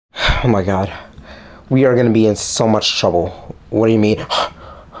Oh my god. We are gonna be in so much trouble. What do you mean?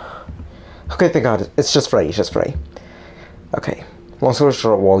 Okay, thank god. It's just Freddy. It's just Freddy. Okay. Long story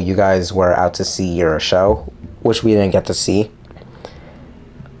short, while you guys were out to see your show, which we didn't get to see,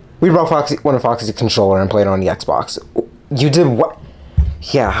 we brought one of Foxy's controller and played it on the Xbox. You did what?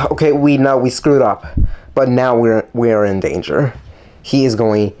 Yeah, okay, we know we screwed up. But now we're in danger. He is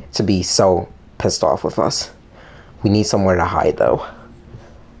going to be so pissed off with us. We need somewhere to hide, though.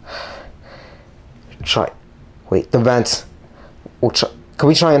 Wait, the vents. Can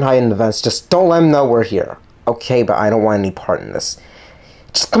we try and hide in the vents? Just don't let him know we're here. Okay, but I don't want any part in this.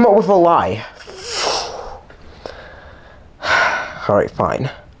 Just come up with a lie. Alright,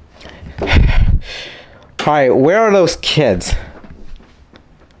 fine. Alright, where are those kids?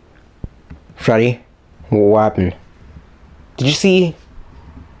 Freddy? What happened? Did you see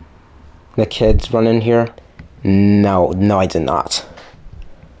the kids run in here? No, I did not.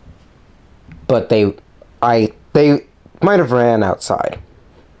 But they might have ran outside.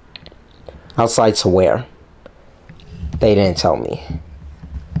 Outside to where? They didn't tell me.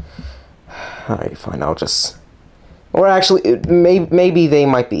 Alright, fine, I'll just... Or actually, maybe they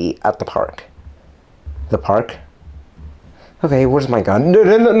might be at the park. The park? Okay, where's my gun?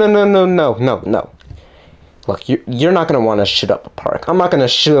 No. Look, you're not gonna want to shoot up a park. I'm not gonna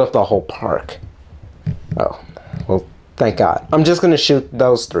shoot up the whole park. Oh, well, thank God. I'm just gonna shoot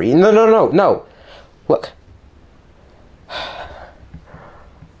those three. No. Look.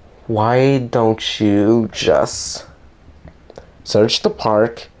 Why don't you just search the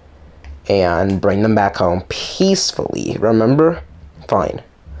park and bring them back home peacefully, remember? Fine.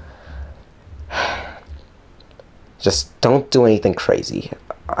 Just don't do anything crazy,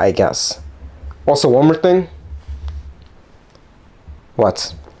 I guess. Also, one more thing.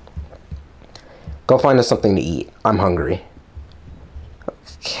 What? Go find us something to eat. I'm hungry.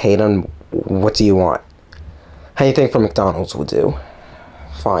 Okay, then what do you want? Anything from McDonald's will do.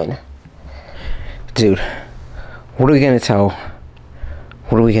 Fine. Dude, what are we gonna tell?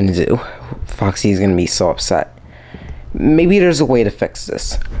 What are we gonna do? Foxy's gonna be so upset. Maybe there's a way to fix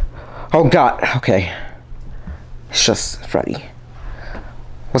this. Oh god, okay. It's just Freddy.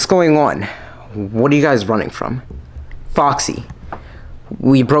 What's going on? What are you guys running from? Foxy.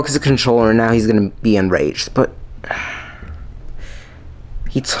 We broke his controller and now he's gonna be enraged, but...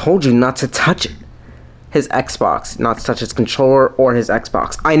 He told you not to touch it. His Xbox, not to touch his controller or his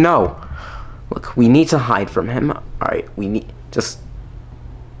Xbox. I know! Look, we need to hide from him. Alright, we need... Just...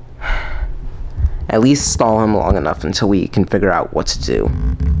 At least stall him long enough until we can figure out what to do.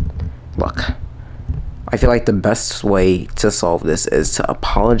 Look. I feel like the best way to solve this is to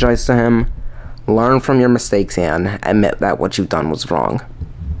apologize to him, learn from your mistakes, and admit that what you've done was wrong.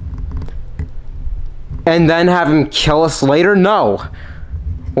 And then have him kill us later? No!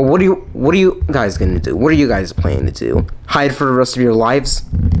 Well, what are you guys gonna do? What are you guys planning to do? Hide for the rest of your lives?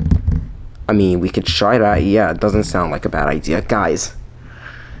 I mean, we could try that. Yeah, it doesn't sound like a bad idea. Guys,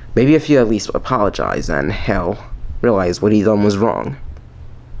 maybe if you at least apologize, then he'll realize what he done was wrong.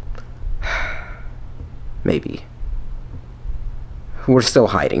 Maybe. We're still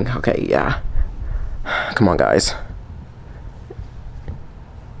hiding. Okay, yeah. Come on, guys.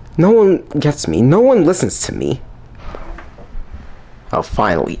 No one gets me. No one listens to me. Oh,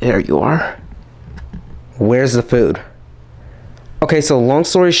 finally. There you are. Where's the food? Okay, so long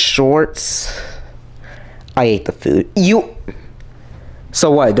story short, I ate the food. You...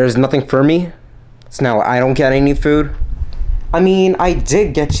 So what? There's nothing for me? So now I don't get any food? I mean, I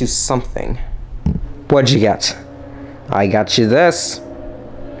did get you something. What'd you get? I got you this.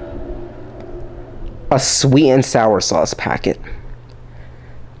 A sweet and sour sauce packet.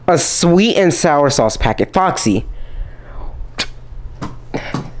 A sweet and sour sauce packet. Foxy.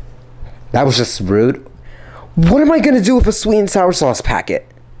 That was just rude. What am I gonna do with a sweet and sour sauce packet?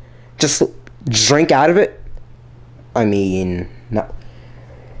 Just drink out of it? I mean, no.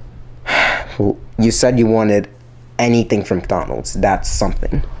 You said you wanted anything from McDonald's. That's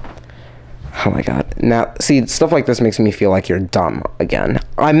something. Oh my god. Now, see, stuff like this makes me feel like you're dumb again.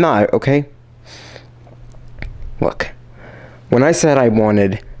 I'm not, okay? Look. When I said I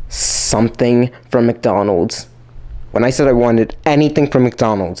wanted something from McDonald's, when I said I wanted anything from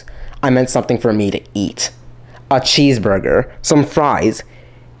McDonald's, I meant something for me to eat. A cheeseburger, some fries.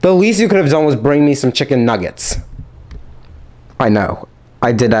 The least you could have done was bring me some chicken nuggets. I know.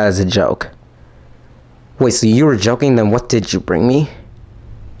 I did that as a joke. Wait, so you were joking? Then what did you bring me?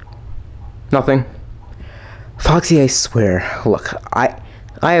 Nothing. Foxy, I swear. Look, I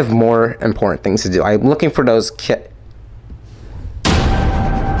have more important things to do. I'm looking for those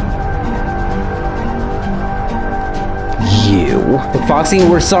You. Foxy,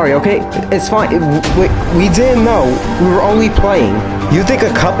 we're sorry, okay? It's fine. We didn't know. We were only playing. You think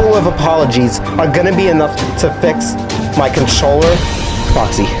a couple of apologies are gonna be enough to fix my controller?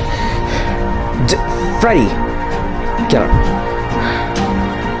 Foxy. Freddy! Get up.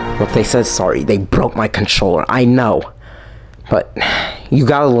 Look, they said sorry. They broke my controller. I know. But you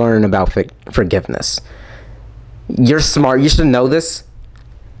gotta learn about forgiveness. You're smart. You should know this.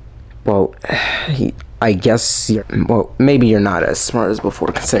 Well, I guess maybe you're not as smart as before,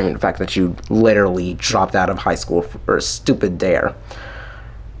 considering the fact that you literally dropped out of high school for a stupid dare.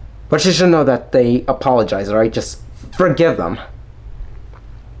 But you should know that they apologize, alright? Just forgive them.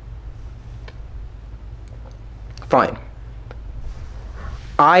 Fine.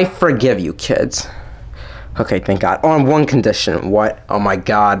 I forgive you, kids. Okay, thank God. On one condition. What? Oh my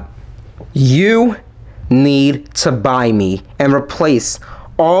God. You need to buy me and replace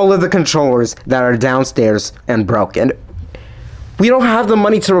all of the controllers that are downstairs and broken. We don't have the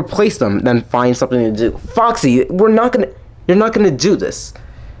money to replace them. Then find something to do. Foxy, you're not gonna do this.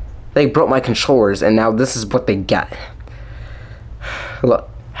 They broke my controllers, and now this is what they get. Look,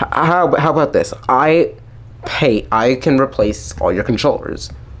 how about this? I can replace all your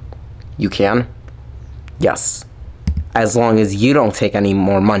controllers. You can? Yes. As long as you don't take any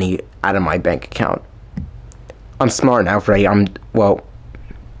more money out of my bank account. I'm smart now, Freddy. Well,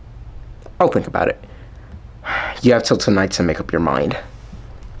 I'll think about it. You have till tonight to make up your mind.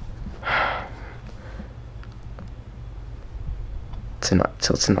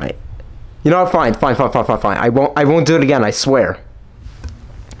 Till tonight. You know what? Fine. I won't do it again, I swear.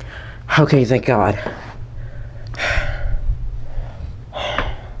 Okay, thank God.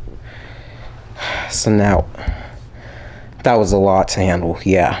 So now, that was a lot to handle,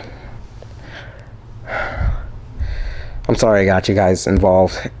 yeah. I'm sorry I got you guys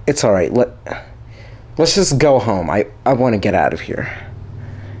involved. It's alright, let's just go home. I want to get out of here.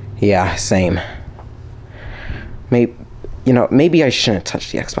 Yeah, same. Maybe I shouldn't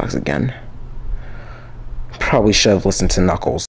touch the Xbox again. Probably should have listened to Knuckles.